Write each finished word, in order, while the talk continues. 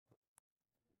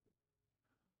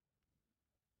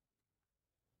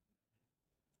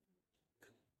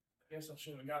Guess I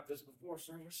should have got this before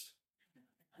service.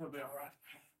 It'll be all right.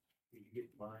 Did you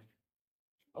get the mic?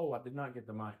 Oh, I did not get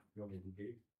the mic. You want me to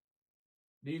get?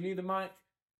 Do you need the mic?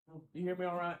 You hear me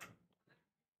all right?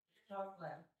 Talk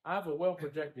loud. I have a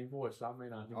well-projected voice, so I may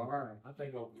not. All right. I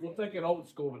think we'll take it old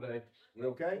school today. You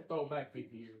okay? Throw it back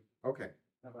 50 years. Okay.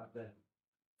 How about that?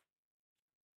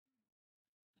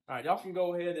 All right, y'all can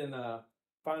go ahead and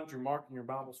find your mark in your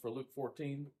Bibles for Luke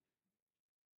 14.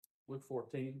 Luke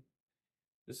 14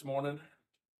 this morning.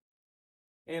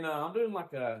 And I'm doing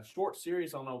like a short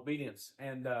series on obedience.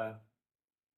 And no,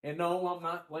 I'm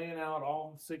not laying out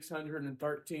all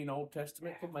 613 Old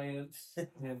Testament commands.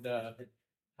 And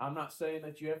I'm not saying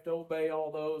that you have to obey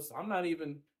all those. I'm not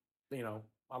even,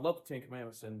 I love the 10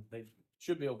 Commandments and they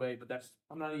should be obeyed, but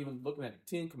I'm not even looking at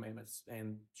the 10 Commandments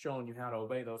and showing you how to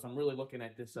obey those. I'm really looking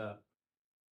at this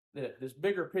this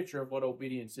bigger picture of what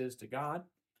obedience is to God,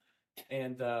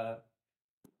 and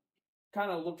kind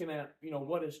of looking at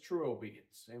what is true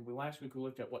obedience. And last week we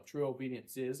looked at what true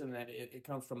obedience is, and that it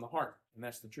comes from the heart, and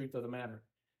that's the truth of the matter.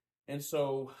 And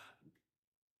so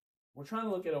we're trying to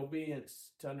look at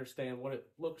obedience to understand what it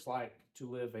looks like to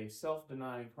live a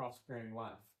self-denying, cross-carrying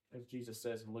life, as Jesus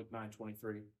says in Luke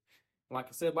 9:23. Like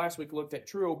I said last week, we looked at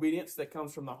true obedience that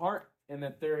comes from the heart, and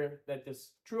that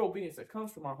this true obedience that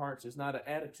comes from our hearts is not an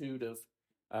attitude of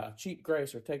cheap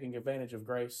grace or taking advantage of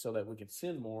grace so that we can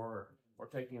sin more, or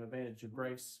taking advantage of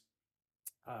grace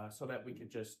so that we can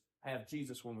just have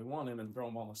Jesus when we want him and throw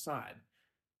him on the side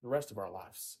the rest of our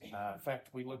lives. In fact,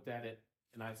 we looked at it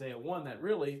in Isaiah 1 that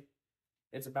really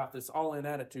it's about this all-in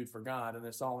attitude for God and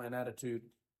this all-in attitude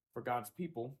for God's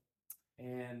people.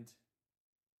 And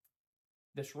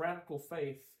this radical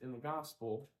faith in the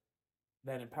gospel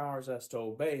that empowers us to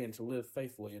obey and to live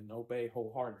faithfully and obey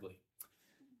wholeheartedly.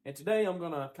 And today I'm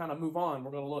going to kind of move on.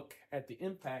 We're going to look at the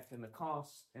impact and the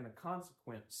cost and the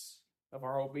consequence of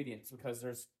our obedience, because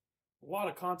there's a lot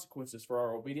of consequences for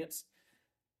our obedience.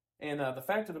 And the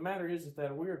fact of the matter is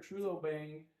that we are truly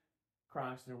obeying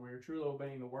Christ and we are truly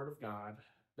obeying the Word of God.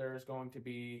 There is going to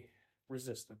be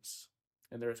resistance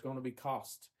and there's going to be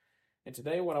cost. And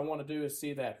today what I want to do is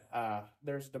see that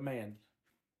there's demand,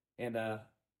 and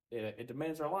it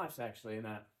demands our lives, actually, and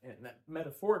that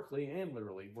metaphorically and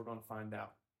literally we're going to find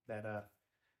out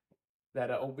that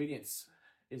obedience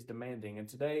is demanding. And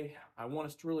today I want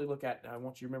us to really look at, I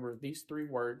want you to remember these three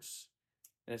words,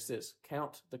 and it's this: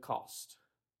 count the cost.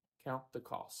 Count the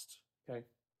cost. Okay?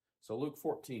 So Luke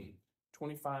 14,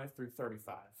 25 through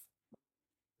 35.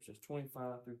 Verses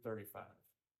 25 through 35.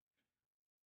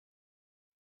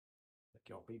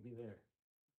 Y'all beat me there.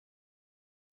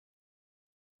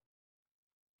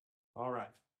 All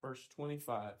right, verse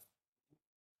 25. It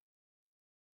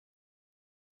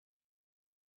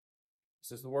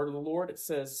says the word of the Lord. It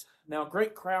says, "Now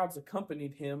great crowds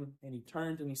accompanied him, and he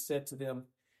turned and he said to them,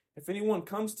 'If anyone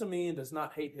comes to me and does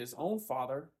not hate his own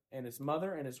father and his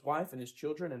mother and his wife and his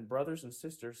children and brothers and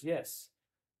sisters, yes,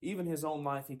 even his own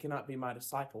life, he cannot be my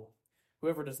disciple.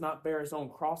 Whoever does not bear his own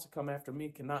cross and come after me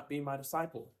cannot be my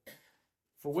disciple.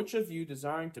 For which of you,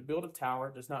 desiring to build a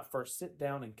tower, does not first sit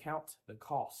down and count the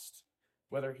cost,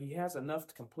 whether he has enough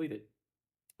to complete it?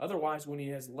 Otherwise, when he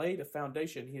has laid a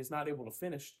foundation, he is not able to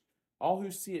finish. All who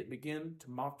see it begin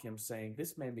to mock him, saying,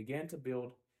 This man began to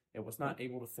build and was not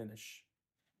able to finish.'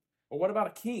 Or what about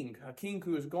a king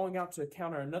who is going out to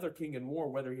encounter another king in war,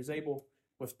 whether he is able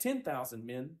with 10,000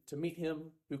 men to meet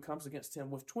him who comes against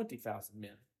him with 20,000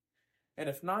 men? And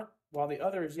if not, while the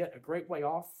other is yet a great way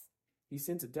off, he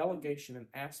sends a delegation and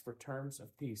asks for terms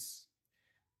of peace.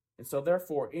 And so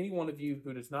therefore, any one of you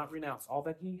who does not renounce all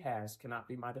that he has cannot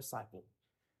be my disciple.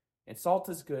 And salt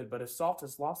is good, but if salt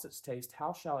has lost its taste,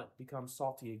 how shall it become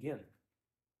salty again?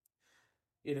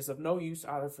 It is of no use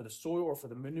either for the soil or for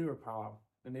the manure pile,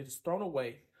 and it is thrown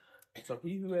away. So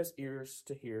he who has ears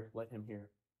to hear, let him hear."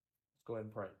 Let's go ahead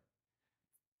and pray.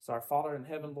 So our Father in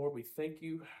heaven, Lord, we thank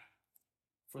you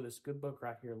for this good book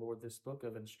right here, Lord, this book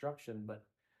of instruction, but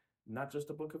not just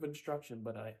a book of instruction,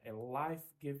 but a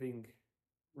life-giving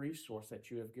resource that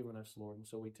you have given us, Lord. And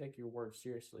so we take your word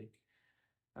seriously.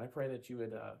 And I pray that you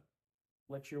would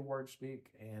let your word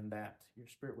speak, and that your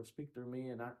Spirit would speak through me,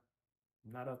 and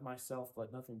not of myself.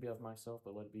 Let nothing be of myself,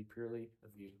 but let it be purely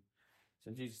of you.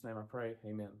 So in Jesus' name I pray,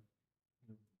 amen.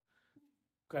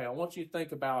 Okay, I want you to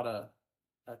think about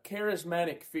a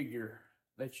charismatic figure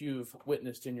that you've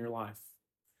witnessed in your life.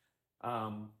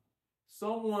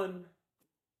 Someone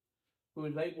who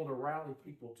is able to rally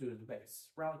people to his base,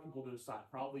 rally people to his side,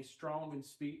 probably strong in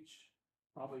speech,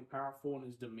 probably powerful in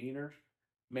his demeanor,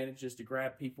 manages to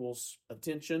grab people's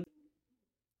attention.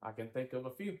 I can think of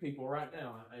a few people right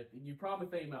now. You probably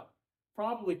think about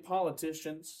probably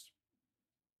politicians,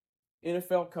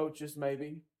 NFL coaches,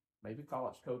 maybe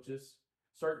college coaches,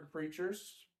 certain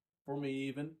preachers, for me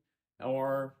even,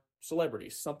 or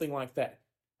celebrities, something like that.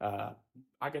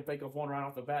 I can think of one right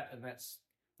off the bat, and that's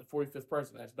the 45th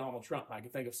president. That's Donald Trump. I can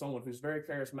think of someone who's very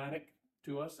charismatic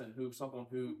to us and someone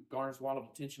who garners a lot of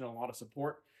attention and a lot of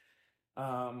support,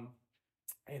 and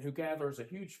who gathers a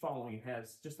huge following.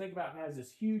 Has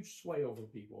this huge sway over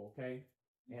people. Okay,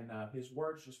 and his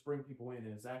words just bring people in,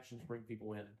 and his actions bring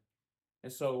people in.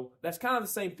 And so that's kind of the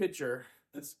same picture.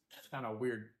 That's kind of a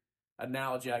weird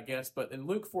analogy, I guess. But in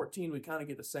Luke 14, we kind of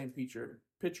get the same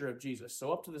picture of Jesus.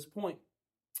 So up to this point,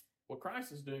 what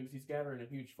Christ is doing is he's gathering a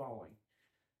huge following.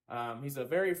 He's a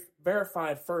very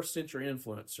verified first century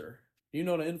influencer. Do you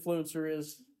know what an influencer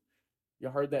is? You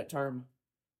heard that term?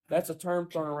 That's a term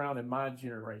thrown around in my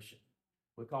generation.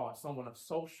 We call it a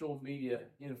social media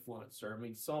influencer. I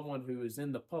mean, someone who is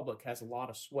in the public, has a lot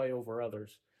of sway over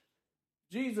others.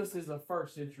 Jesus is a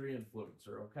first century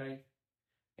influencer, okay?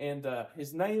 And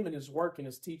his name and his work and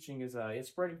his teaching is it's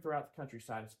spreading throughout the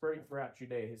countryside. It's spreading throughout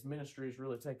Judea. His ministry is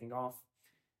really taking off.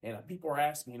 And people are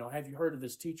asking, have you heard of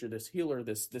this teacher, this healer,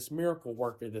 this miracle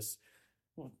worker,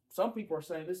 some people are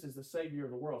saying this is the Savior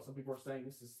of the world. Some people are saying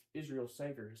this is Israel's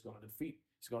Savior. He's going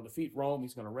to defeat Rome.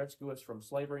 He's going to rescue us from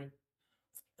slavery.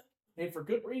 And for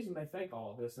good reason, they think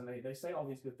all of this, and they say all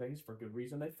these good things for good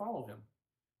reason. They follow him.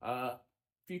 A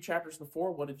few chapters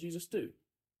before, what did Jesus do?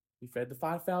 He fed the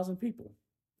 5,000 people.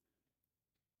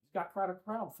 He's got quite a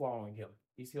crowd following him.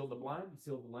 He's healed the blind. He's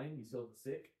healed the lame. He's healed the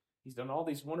sick. He's done all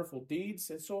these wonderful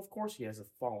deeds, and so of course he has a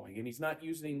following. And he's not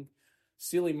using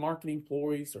silly marketing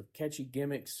ploys or catchy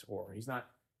gimmicks, or he's not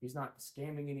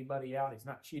scamming anybody out. He's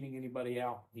not cheating anybody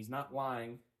out. He's not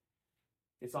lying.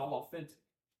 It's all authentic.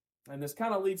 And this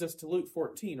kind of leads us to Luke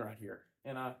 14 right here.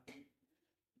 And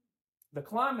the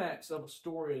climax of a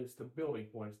story is the building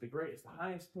point. It's the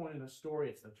highest point in a story.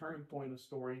 It's the turning point in a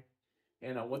story.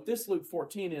 And what this Luke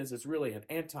 14 is really an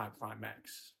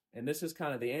anticlimax. And this is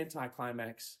kind of the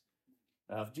anticlimax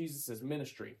of Jesus'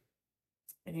 ministry.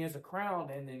 And he has a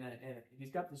crowd, and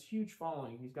he's got this huge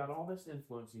following. He's got all this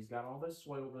influence. He's got all this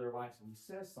sway over their lives. And he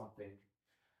says something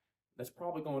that's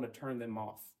probably going to turn them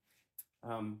off.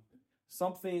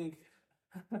 Something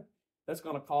that's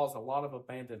going to cause a lot of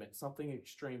abandonment, something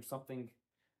extreme, something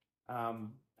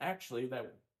actually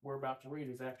that we're about to read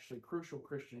is actually crucial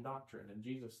Christian doctrine, and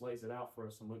Jesus lays it out for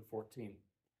us in Luke 14.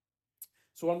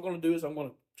 So what I'm going to do is I'm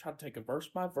going to try to take a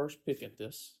verse-by-verse pick at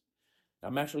this.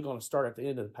 I'm actually going to start at the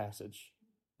end of the passage.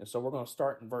 And so we're going to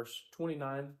start in verse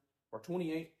 29 or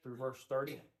 28 through verse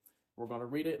 30. We're going to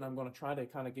read it, and I'm going to try to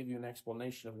kind of give you an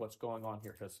explanation of what's going on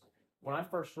here, because when I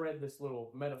first read this little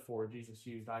metaphor Jesus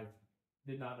used, I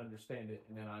did not understand it,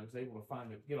 and then I was able to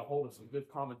get a hold of some good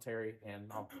commentary,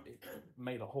 and it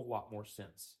made a whole lot more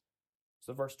sense.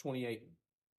 So verse 28,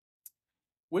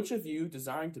 which of you,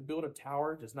 desiring to build a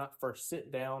tower, does not first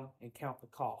sit down and count the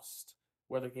cost,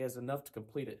 whether he has enough to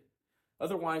complete it?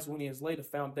 Otherwise, when he has laid a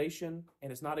foundation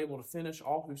and is not able to finish,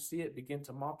 all who see it begin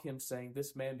to mock him, saying,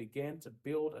 this man began to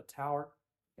build a tower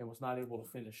and was not able to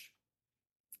finish.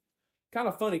 Kind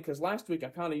of funny, because last week I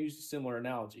kind of used a similar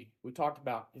analogy. We talked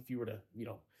about if you were to,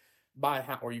 buy a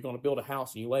house, or you're going to build a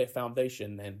house and you lay a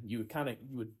foundation, and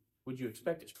would you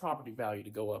expect its property value to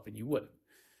go up? And you wouldn't.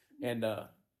 And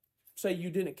say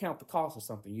you didn't count the cost of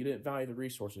something, you didn't value the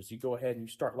resources. You go ahead and you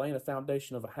start laying a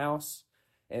foundation of a house,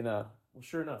 and well,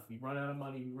 sure enough, you run out of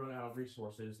money, you run out of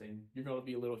resources, and you're going to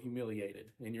be a little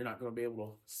humiliated, and you're not going to be able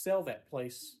to sell that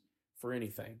place for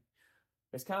anything.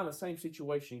 It's kind of the same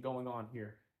situation going on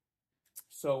here.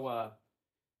 So,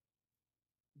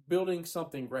 building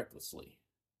something recklessly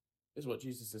is what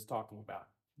Jesus is talking about.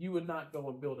 You would not go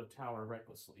and build a tower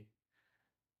recklessly.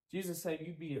 Jesus said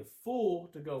you'd be a fool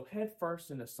to go head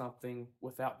first into something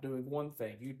without doing one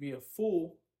thing. You'd be a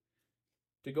fool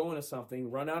to go into something,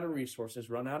 run out of resources,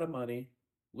 run out of money,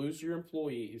 lose your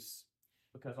employees,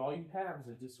 because all you have is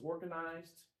a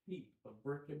disorganized heap of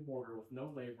brick and mortar with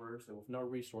no laborers and with no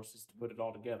resources to put it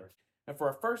all together. And for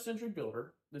a first century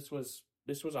builder, this was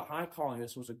a high calling.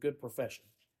 This was a good profession.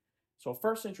 So a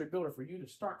first century builder, for you to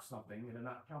start something and to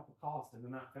not count the cost and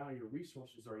to not value your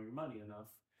resources or your money enough,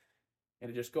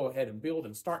 and to just go ahead and build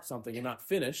and start something and not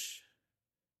finish,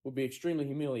 would be extremely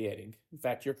humiliating. In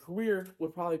fact, your career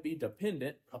would probably be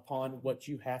dependent upon what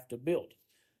you have to build.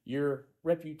 Your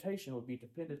reputation would be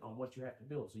dependent on what you have to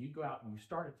build. So you go out and you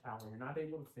start a tower, you're not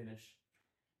able to finish,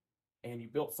 and you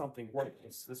built something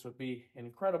worthless. This would be an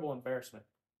incredible embarrassment.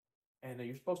 And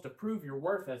you're supposed to prove your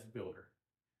worth as a builder.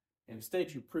 And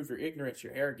instead, you prove your ignorance,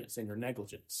 your arrogance, and your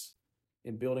negligence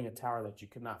in building a tower that you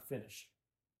could not finish.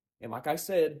 And like I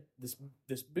said,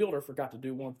 this builder forgot to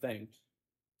do one thing.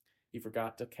 He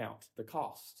forgot to count the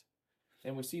cost.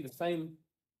 And we see the same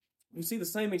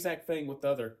exact thing with the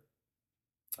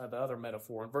other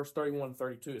metaphor. In verse 31 and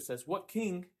 32, it says, "What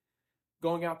king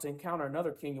going out to encounter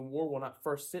another king in war will not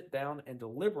first sit down and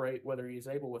deliberate whether he is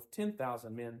able with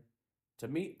 10,000 men to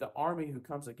meet the army who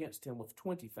comes against him with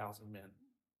 20,000 men?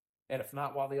 And if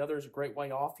not, while the other is a great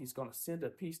way off, he's going to send a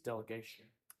peace delegation,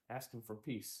 asking for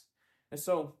peace." And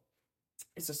so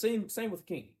it's the same with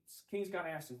kings. Kings got to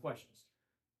ask some questions.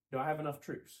 Do I have enough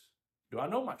troops? Do I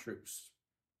know my troops?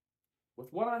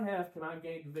 With what I have, can I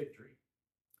gain the victory?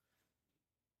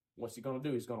 What's he going to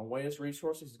do? He's going to weigh his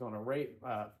resources. He's going to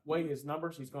weigh his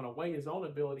numbers. He's going to weigh his own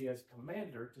ability as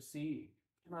commander to see,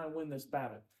 can I win this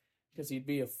battle? Because he'd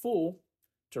be a fool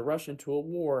to rush into a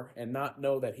war and not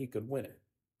know that he could win it.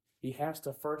 He has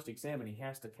to first examine. He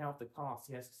has to count the costs.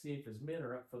 He has to see if his men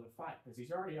are up for the fight, because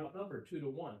he's already outnumbered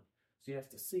 2-1. So he has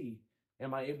to see,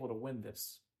 am I able to win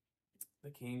this? The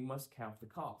king must count the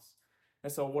costs.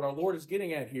 And so what our Lord is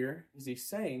getting at here is he's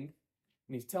saying,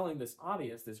 and he's telling this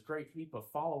audience, this great heap of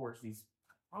followers, these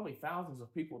probably thousands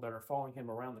of people that are following him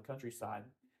around the countryside,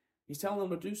 he's telling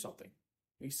them to do something.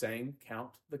 He's saying,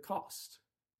 count the cost.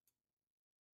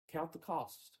 Count the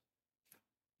cost.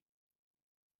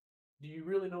 Do you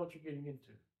really know what you're getting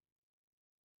into?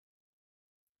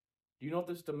 Do you know what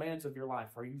this demands of your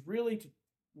life? Are you really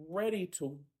ready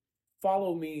to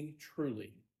follow me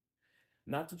truly?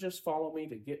 Not to just follow me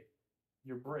to get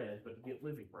your bread, but to get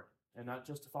living bread. And not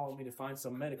just to follow me to find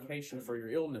some medication for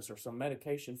your illness or some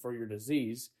medication for your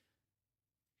disease.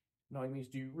 No, he means,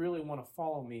 do you really want to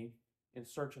follow me in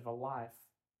search of a life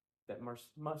that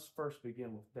must first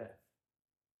begin with death?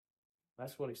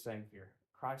 That's what he's saying here.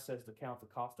 Christ says to count the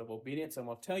cost of obedience. And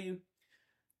I'll tell you,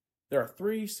 there are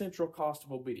 3 central costs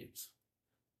of obedience.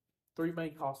 3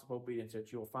 main costs of obedience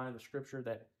that you'll find in the scripture,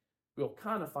 that we'll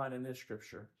kind of find in this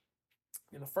scripture.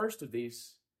 And the first of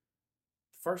these,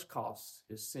 first cost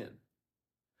is sin.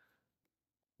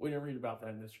 We didn't read about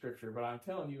that in this scripture, but I'm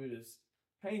telling you, it is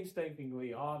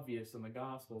painstakingly obvious in the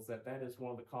Gospels that is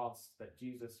one of the costs that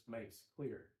Jesus makes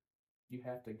clear. You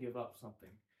have to give up something.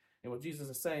 And what Jesus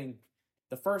is saying,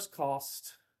 the first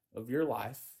cost of your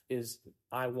life is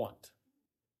I want.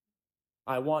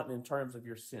 I want in terms of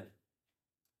your sin.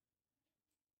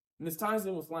 And this ties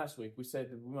in with last week. We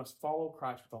said that we must follow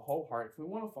Christ with a whole heart. If we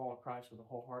want to follow Christ with a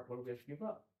whole heart, what do we have to give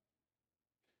up?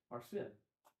 Our sin.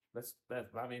 That's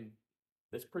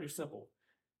pretty simple.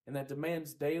 And that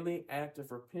demands daily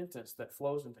active repentance that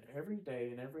flows into every day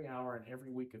and every hour and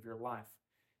every week of your life.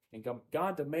 And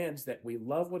God demands that we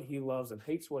love what he loves and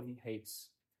hates what he hates.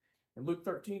 And Luke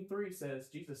 13:3 says,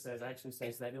 Jesus actually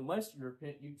says that unless you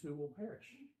repent, you too will perish.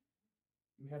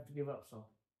 You have to give up something.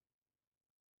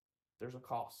 There's a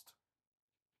cost.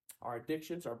 Our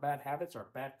addictions, our bad habits, our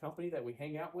bad company that we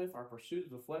hang out with, our pursuit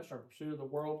of the flesh, our pursuit of the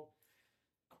world.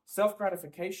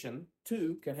 Self-gratification,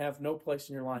 too, can have no place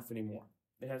in your life anymore.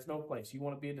 It has no place. You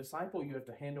want to be a disciple, you have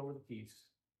to hand over the keys.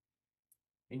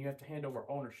 And you have to hand over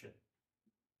ownership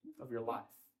of your life.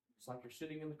 It's like you're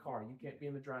sitting in the car. You can't be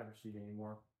in the driver's seat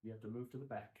anymore. You have to move to the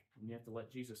back. And you have to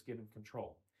let Jesus get in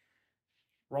control.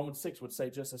 Romans 6 would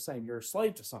say just the same. You're a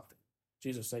slave to something.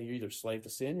 Jesus said you're either a slave to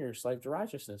sin or you're a slave to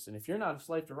righteousness. And if you're not a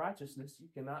slave to righteousness, you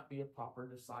cannot be a proper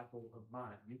disciple of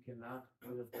mine. You cannot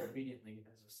live obediently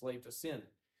as a slave to sin.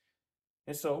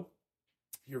 And so,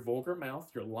 your vulgar mouth,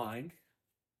 your lying,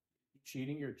 your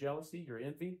cheating, your jealousy, your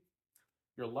envy,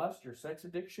 your lust, your sex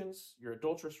addictions, your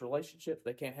adulterous relationships,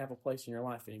 they can't have a place in your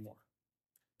life anymore.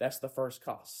 That's the first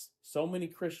cost. So many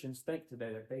Christians think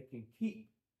today that they can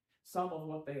keep some of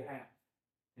what they have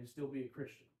and still be a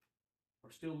Christian,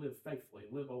 or still live faithfully,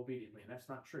 live obediently, and that's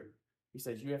not true. He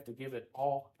says you have to give it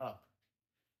all up.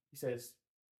 He says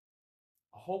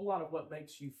a whole lot of what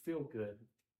makes you feel good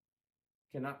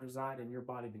cannot reside in your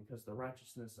body because the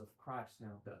righteousness of Christ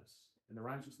now does. And the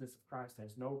righteousness of Christ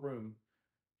has no room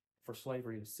for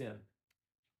slavery to sin.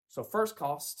 So first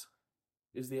cost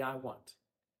is the I want.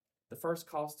 The first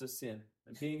cost is sin.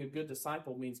 And being a good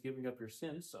disciple means giving up your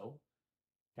sins, so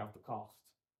count the cost.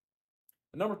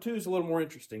 And number 2 is a little more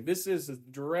interesting. This is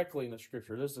directly in the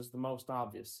scripture. This is the most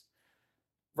obvious.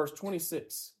 Verse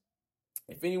 26.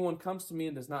 If anyone comes to me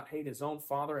and does not hate his own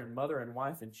father and mother and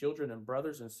wife and children and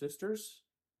brothers and sisters,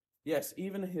 yes,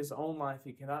 even his own life,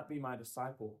 he cannot be my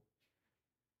disciple.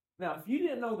 Now, if you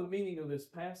didn't know the meaning of this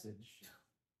passage,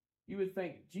 you would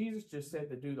think Jesus just said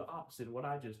to do the opposite of what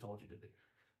I just told you to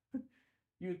do.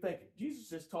 You would think Jesus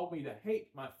just told me to hate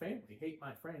my family, hate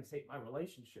my friends, hate my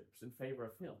relationships in favor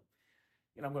of him.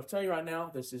 And I'm going to tell you right now,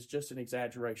 this is just an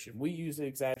exaggeration. We use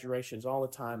exaggerations all the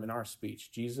time in our speech.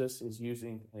 Jesus is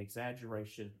using an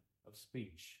exaggeration of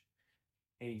speech.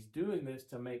 And he's doing this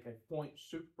to make a point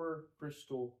super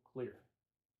crystal clear.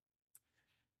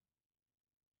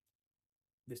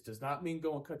 This does not mean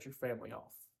go and cut your family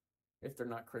off if they're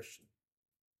not Christian.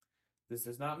 This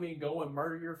does not mean go and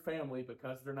murder your family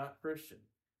because they're not Christian.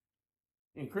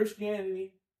 In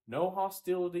Christianity, no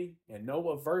hostility and no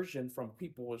aversion from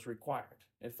people is required.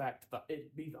 In fact,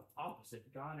 it'd be the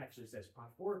opposite. God actually says,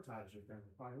 prioritize your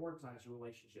family, prioritize your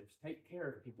relationships, take care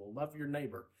of people, love your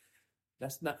neighbor.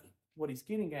 That's not what he's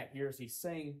getting at here. Is he's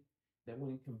saying that when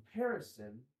in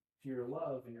comparison to your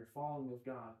love and your following of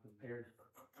God compared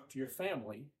to your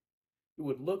family, it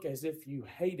would look as if you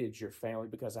hated your family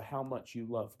because of how much you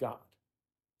love God.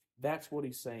 That's what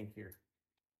he's saying here.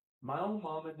 My own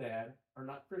mom and dad are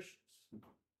not Christians.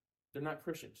 They're not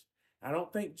Christians. I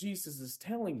don't think Jesus is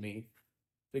telling me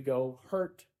to go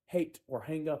hurt, hate, or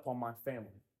hang up on my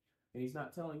family. And he's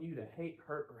not telling you to hate,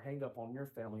 hurt, or hang up on your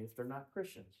family if they're not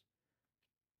Christians.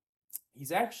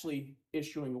 He's actually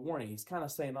issuing a warning. He's kind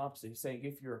of saying the opposite. He's saying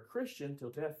if you're a Christian, till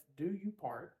death do you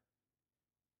part.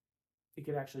 It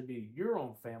could actually be your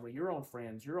own family, your own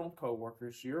friends, your own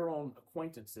coworkers, your own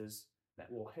acquaintances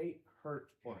that will hate, hurt,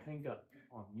 or hang up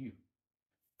on you.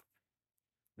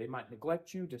 They might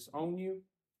neglect you, disown you,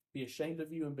 be ashamed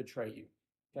of you, and betray you.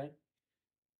 Okay?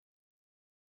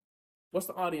 What's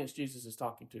the audience Jesus is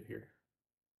talking to here?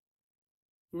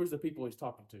 Who is the people he's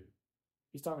talking to?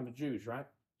 He's talking to Jews, right?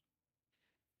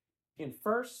 In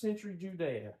first century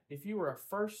Judea, if you were a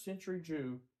first century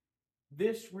Jew,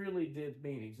 this really did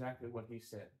mean exactly what he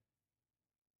said.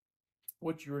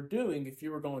 What you were doing if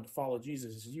you were going to follow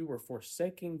Jesus is you were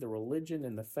forsaking the religion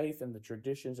and the faith and the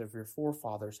traditions of your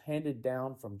forefathers handed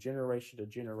down from generation to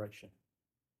generation.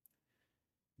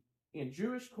 In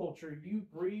Jewish culture, you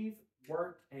breathed,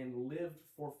 worked, and lived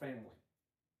for family.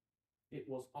 It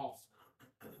was awesome.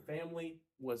 Family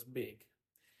was big.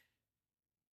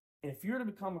 And if you're to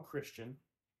become a Christian,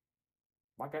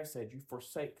 like I said, you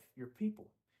forsake your people.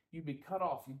 You'd be cut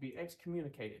off. You'd be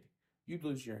excommunicated. You'd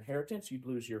lose your inheritance. You'd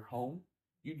lose your home.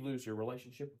 You'd lose your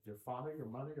relationship with your father, your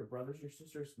mother, your brothers, your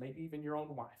sisters, maybe even your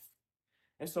own wife.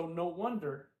 And so no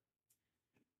wonder,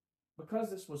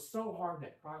 because this was so hard,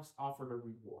 that Christ offered a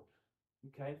reward.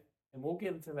 Okay? And we'll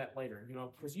get into that later,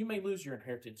 because you may lose your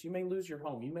inheritance. You may lose your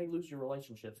home. You may lose your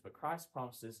relationships. But Christ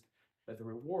promises that the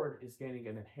reward is gaining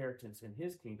an inheritance in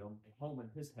his kingdom, a home in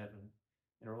his heaven,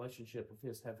 and a relationship with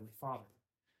his heavenly Father.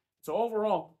 So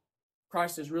overall,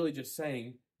 Christ is really just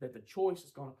saying that the choice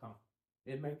is going to come.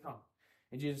 It may come.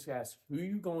 And Jesus asks, who are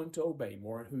you going to obey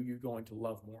more and who are you going to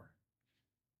love more?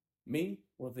 Me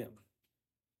or them?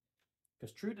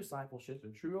 Because true discipleship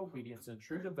and true obedience and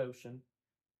true devotion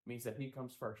means that he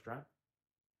comes first, right?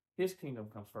 His kingdom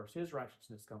comes first. His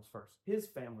righteousness comes first. His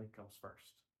family comes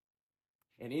first.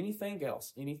 And anything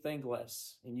else, anything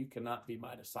less, and you cannot be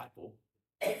my disciple.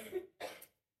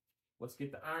 Let's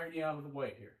get the irony out of the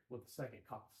way here with the second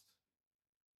cost.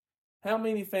 How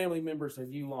many family members have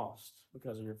you lost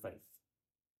because of your faith?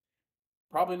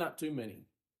 Probably not too many.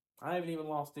 I haven't even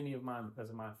lost any of mine because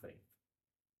of my faith.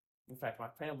 In fact, my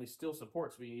family still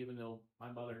supports me, even though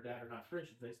my mother and dad are not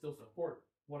Christians. They still support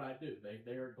what I do.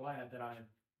 They are glad that I am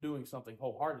doing something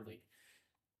wholeheartedly.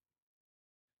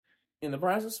 In the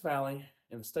Brazos Valley,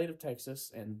 in the state of Texas,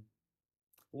 and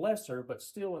lesser, but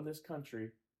still in this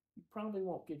country, you probably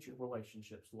won't get your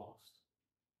relationships lost.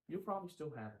 You'll probably still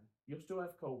have them. You'll still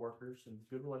have coworkers and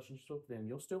good relationships with them.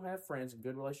 You'll still have friends and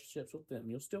good relationships with them.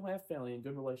 You'll still have family and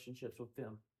good relationships with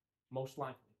them, most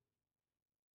likely.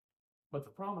 But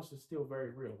the promise is still very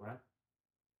real, right?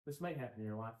 This may happen in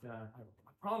your life.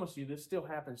 I promise you, this still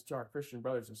happens to our Christian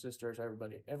brothers and sisters,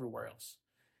 everybody, everywhere else.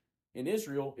 In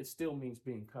Israel, it still means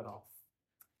being cut off.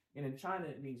 And in China,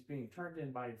 it means being turned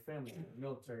in by your family and the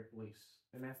military police.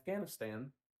 In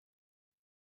Afghanistan,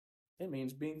 it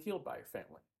means being killed by your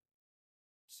family.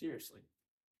 Seriously.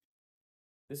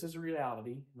 This is a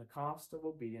reality, and the cost of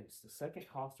obedience, the second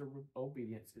cost of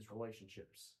obedience is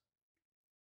relationships.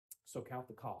 So count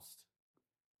the cost.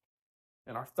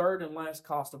 And our third and last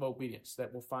cost of obedience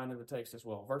that we'll find in the text as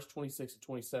well. Verse 26 and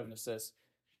 27, it says,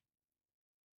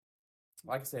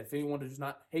 like I said, if anyone does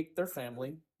not hate their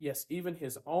family, yes, even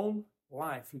his own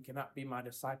life, he cannot be my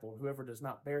disciple. Whoever does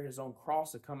not bear his own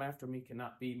cross to come after me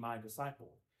cannot be my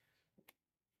disciple.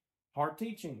 Hard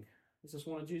teaching. This is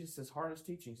one of Jesus' hardest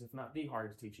teachings, if not the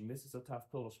hardest teaching. This is a tough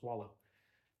pill to swallow.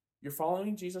 You're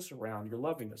following Jesus around. You're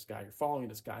loving this guy. You're following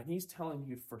this guy. And he's telling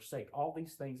you to forsake all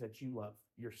these things that you love.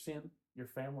 Your sin, your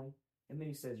family. And then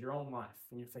he says your own life.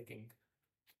 And you're thinking,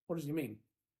 what does he mean?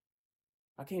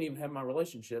 I can't even have my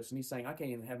relationships. And he's saying I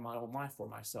can't even have my own life for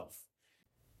myself.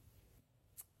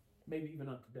 Maybe even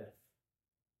unto death.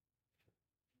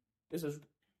 This is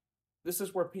This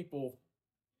is where people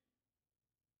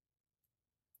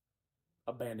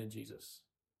abandon Jesus.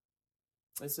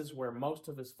 This is where most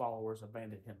of his followers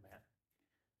abandon him at.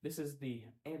 This is the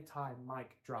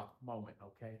anti-mic drop moment,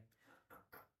 okay?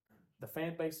 The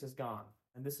fan base is gone,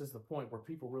 and this is the point where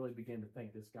people really begin to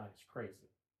think this guy is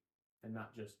crazy and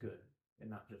not just good and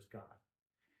not just God.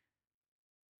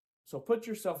 So put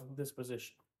yourself in this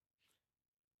position,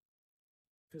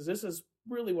 because this is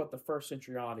really what the first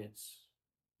century audience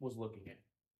was looking at.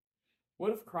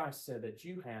 What if Christ said that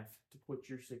you have to quit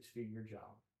your six-figure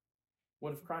job?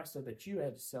 What if Christ said that you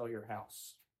had to sell your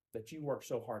house that you worked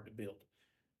so hard to build?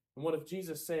 And what if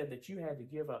Jesus said that you had to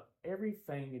give up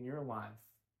everything in your life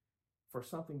for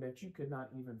something that you could not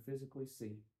even physically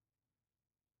see?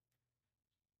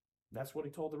 That's what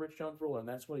he told the rich young ruler, and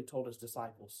that's what he told his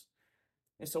disciples.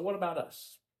 And so what about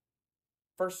us?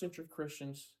 First century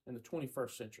Christians in the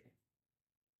 21st century.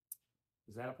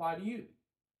 Does that apply to you?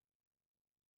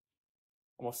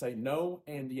 I'm going to say no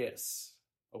and yes,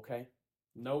 okay?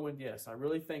 No and yes. I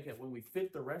really think that when we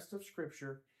fit the rest of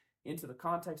Scripture into the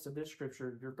context of this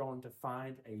Scripture, you're going to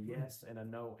find a yes and a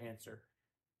no answer.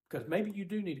 Because maybe you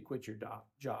do need to quit your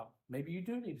job. Maybe you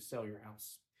do need to sell your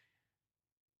house.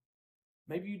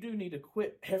 Maybe you do need to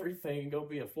quit everything and go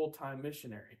be a full-time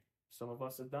missionary. Some of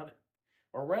us have done it.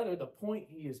 Or rather, the point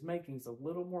he is making is a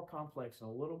little more complex and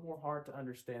a little more hard to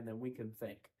understand than we can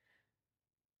think.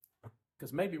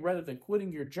 Because maybe rather than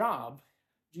quitting your job,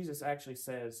 Jesus actually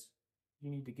says, you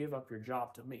need to give up your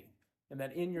job to me. And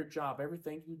that in your job,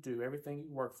 everything you do, everything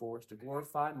you work for is to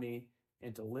glorify me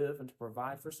and to live and to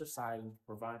provide for society and to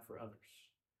provide for others.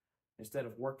 Instead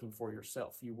of working for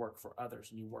yourself, you work for others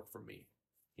and you work for me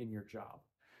in your job.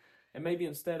 And maybe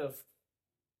instead of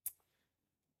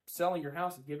selling your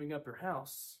house and giving up your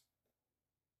house,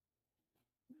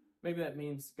 maybe that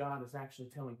means God is actually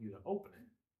telling you to open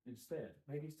it instead.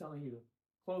 Maybe he's telling you to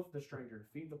clothe the stranger,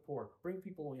 feed the poor, bring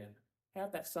people in,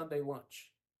 have that Sunday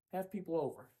lunch, have people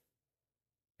over.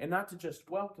 And not to just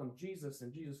welcome Jesus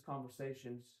and Jesus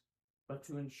conversations, but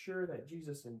to ensure that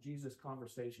Jesus and Jesus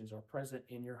conversations are present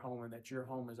in your home and that your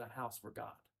home is a house for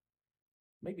God.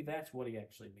 Maybe that's what he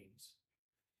actually means.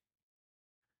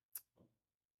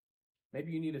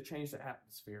 Maybe you need to change the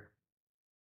atmosphere.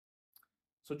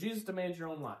 So Jesus demands your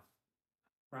own life,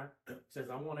 right? He says,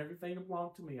 I want everything to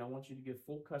belong to me. I want you to give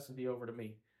full custody over to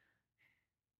me.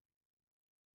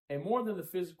 And more than the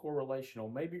physical relational,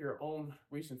 maybe your own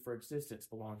reason for existence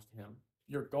belongs to him.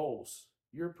 Your goals,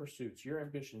 your pursuits, your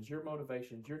ambitions, your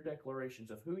motivations, your declarations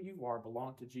of who you are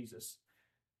belong to Jesus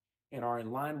and are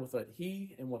in line with what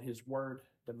he and what his word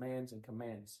demands and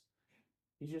commands.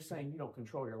 He's just saying you don't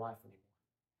control your life anymore.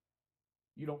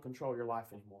 You don't control your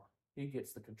life anymore. He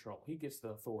gets the control. He gets the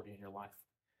authority in your life.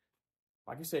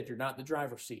 Like I said, you're not in the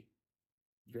driver's seat.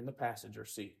 You're in the passenger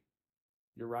seat.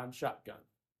 You're riding shotgun.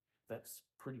 That's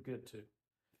pretty good too.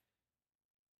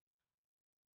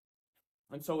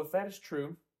 And so if that is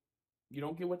true, you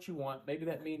don't get what you want, maybe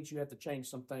that means you have to change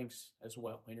some things as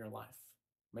well in your life.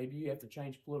 Maybe you have to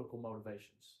change political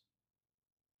motivations.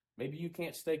 Maybe you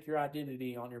can't stake your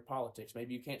identity on your politics.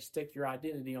 Maybe you can't stake your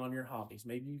identity on your hobbies.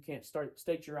 Maybe you can't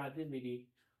stake your identity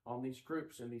on these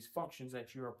groups and these functions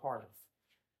that you're a part of.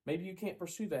 Maybe you can't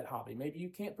pursue that hobby. Maybe you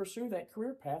can't pursue that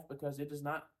career path because it does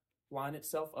not line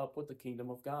itself up with the kingdom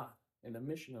of God and the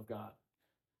mission of God.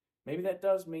 Maybe that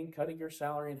does mean cutting your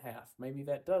salary in half. Maybe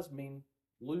that does mean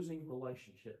losing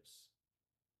relationships.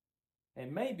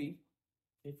 And maybe,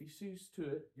 if you choose to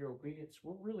it, your obedience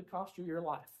will really cost you your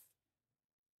life.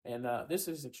 And this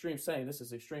is extreme saying. This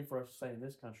is extreme for us to say in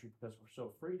this country because we're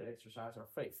so free to exercise our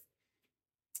faith.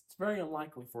 It's very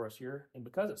unlikely for us here. And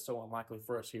because it's so unlikely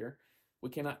for us here, we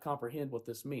cannot comprehend what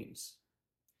this means.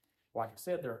 Like I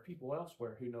said, there are people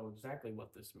elsewhere who know exactly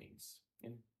what this means.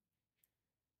 And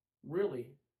really,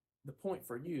 the point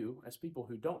for you, as people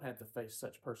who don't have to face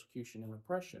such persecution and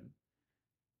oppression,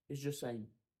 is just saying,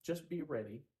 just be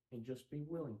ready and just be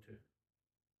willing to.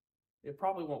 It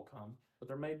probably won't come, but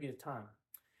there may be a time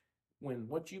when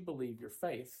what you believe, your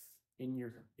faith,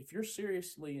 if you're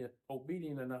seriously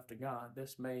obedient enough to God,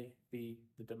 this may be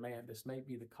the demand, this may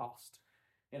be the cost.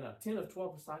 And 10 of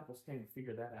 12 disciples came to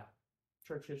figure that out.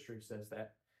 Church history says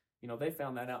that. They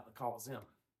found that out in the Colosseum.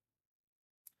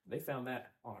 They found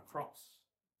that on a cross.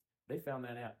 They found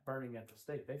that out burning at the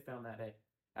stake. They found that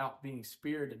out being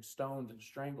speared and stoned and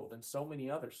strangled, and so many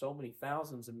others, so many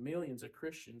thousands and millions of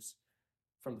Christians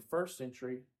from the first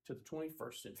century to the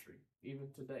 21st century, even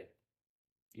today.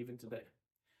 Even today.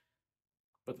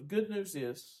 But the good news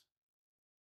is,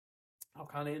 I'll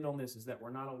kind of end on this, is that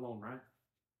we're not alone, right?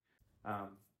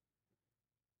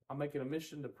 I'm making a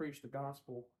mission to preach the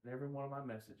gospel in every one of my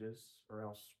messages, or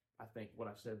else I think what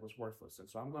I said was worthless. And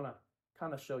so I'm going to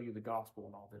kind of show you the gospel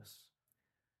in all this.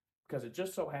 Because it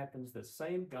just so happens the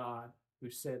same God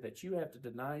who said that you have to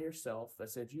deny yourself, that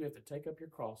said you have to take up your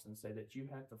cross and say that you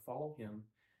have to follow him,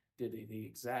 did the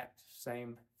exact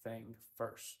same thing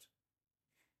first.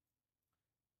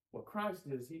 What Christ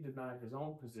did is he denied his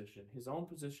own position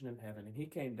in heaven, and he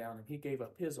came down and he gave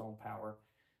up his own power.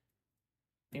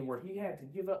 And where he had to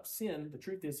give up sin, the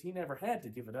truth is he never had to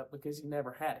give it up because he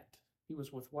never had it. He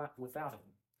was without it.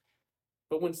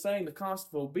 But when saying the cost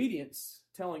of obedience,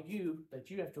 telling you that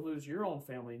you have to lose your own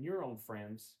family and your own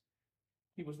friends,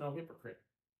 he was no hypocrite.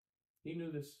 He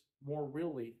knew this more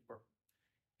really, or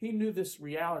he knew this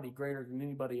reality greater than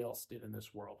anybody else did in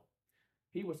this world.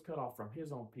 He was cut off from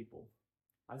his own people.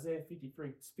 Isaiah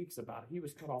 53 speaks about it. He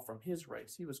was cut off from his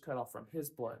race. He was cut off from his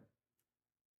blood.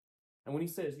 And when he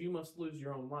says you must lose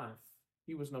your own life,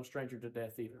 he was no stranger to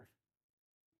death either.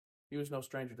 He was no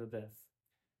stranger to death.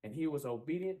 And he was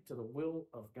obedient to the will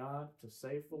of God to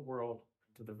save the world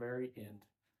to the very end.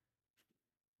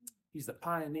 He's the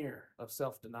pioneer of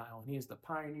self-denial, and he is the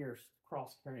pioneer of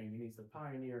cross-carrying, and he's the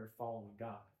pioneer of following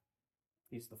God.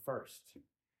 He's the first.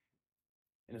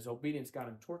 And his obedience got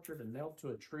him tortured and nailed to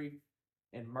a tree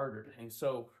and murdered. And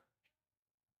so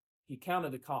he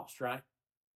counted the cost, right?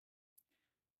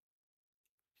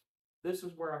 This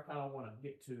is where I kind of want to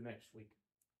get to next week.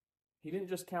 He didn't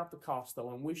just count the cost, though,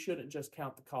 and we shouldn't just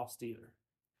count the cost either.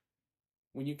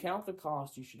 When you count the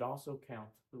cost, you should also count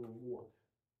the reward.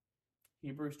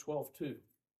 Hebrews 12:2.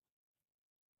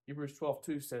 Hebrews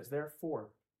 12:2 says, therefore,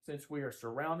 since we are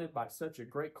surrounded by such a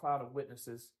great cloud of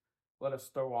witnesses, let us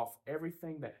throw off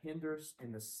everything that hinders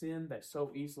and the sin that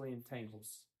so easily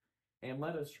entangles, and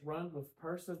let us run with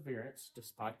perseverance,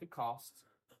 despite the cost,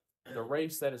 the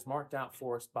race that is marked out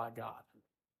for us by God.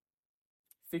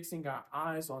 Fixing our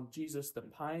eyes on Jesus, the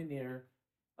pioneer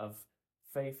of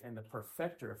faith and the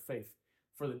perfecter of faith.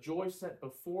 For the joy set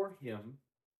before him,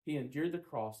 he endured the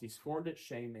cross, he scorned its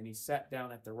shame, and he sat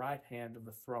down at the right hand of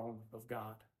the throne of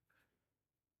God.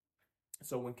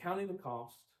 So when counting the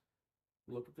cost,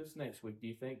 look at this next week. Do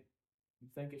you think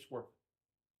it's worth it?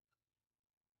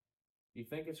 Do you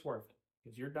think it's worth it?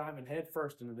 Because you're diving head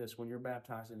first into this when you're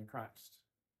baptized into Christ.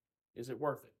 Is it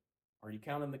worth it? Are you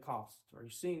counting the cost? Are you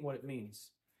seeing what it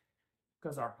means?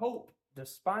 Because our hope,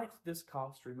 despite this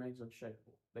cost, remains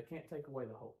unshakable. They can't take away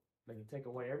the hope. They can take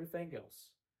away everything else.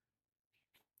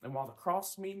 And while the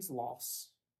cross means loss,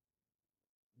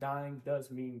 dying does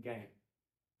mean gain.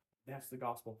 That's the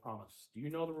gospel promise. Do you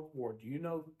know the reward? Do you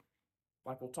know,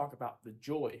 like we'll talk about, the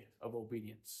joy of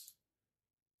obedience?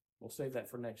 We'll save that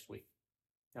for next week.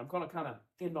 Now I'm going to kind of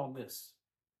end on this.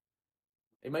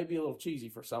 It may be a little cheesy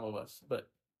for some of us, but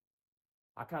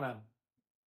I kind of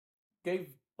gave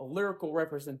a lyrical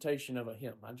representation of a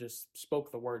hymn. I just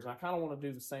spoke the words. I kind of want to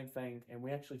do the same thing, and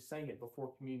we actually sang it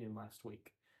before communion last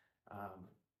week.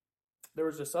 There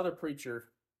was this other preacher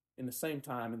in the same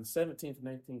time, in the 17th and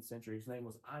 18th century. His name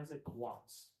was Isaac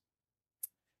Watts.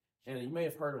 And you may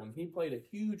have heard of him. He played a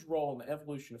huge role in the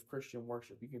evolution of Christian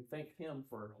worship. You can thank him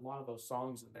for a lot of those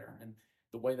songs in there and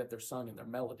the way that they're sung and their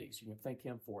melodies. You can thank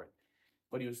him for it.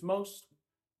 But he was most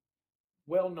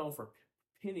well known for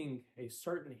penning a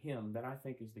certain hymn that I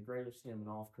think is the greatest hymn in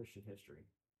all of Christian history.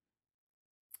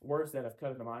 Words that have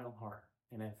cut into my own heart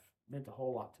and have meant a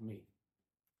whole lot to me.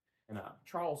 And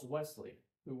Charles Wesley,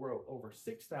 who wrote over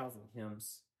 6,000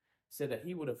 hymns, said that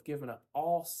he would have given up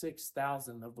all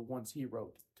 6,000 of the ones he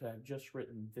wrote to have just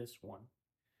written this one.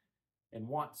 And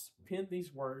Watts penned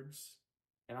these words,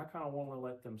 and I kind of want to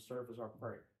let them serve as our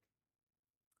prayer.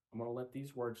 I'm going to let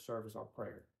these words serve as our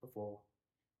prayer before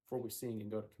we sing and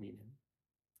go to communion.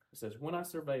 It says, when I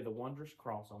survey the wondrous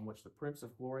cross on which the Prince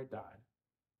of Glory died,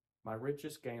 my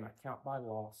richest gain I count by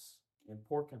loss and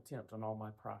pour contempt on all my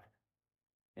pride.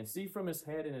 And see from his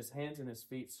head and his hands and his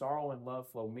feet sorrow and love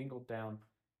flow mingled down.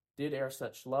 Did ere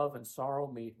such love and sorrow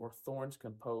meet, were thorns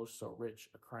compose so rich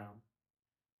a crown.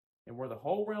 And were the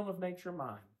whole realm of nature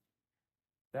mine,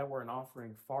 that were an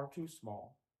offering far too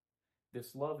small.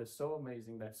 This love is so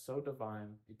amazing, that so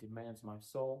divine, it demands my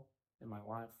soul and my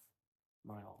life,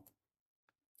 my all.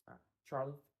 All right,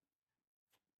 Charlie?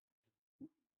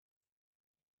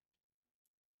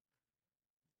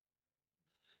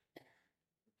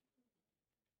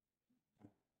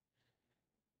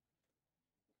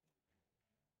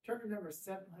 Turn to number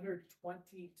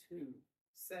 722.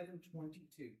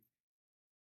 722.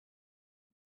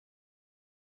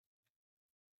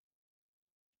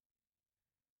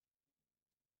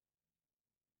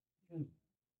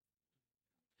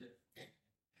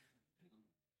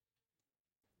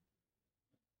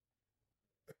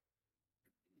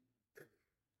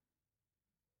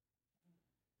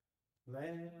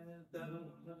 Let the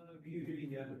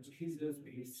beauty of Jesus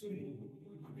be seen.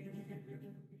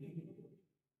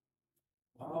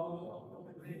 All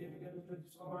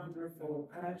His wonderful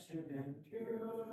passion and pure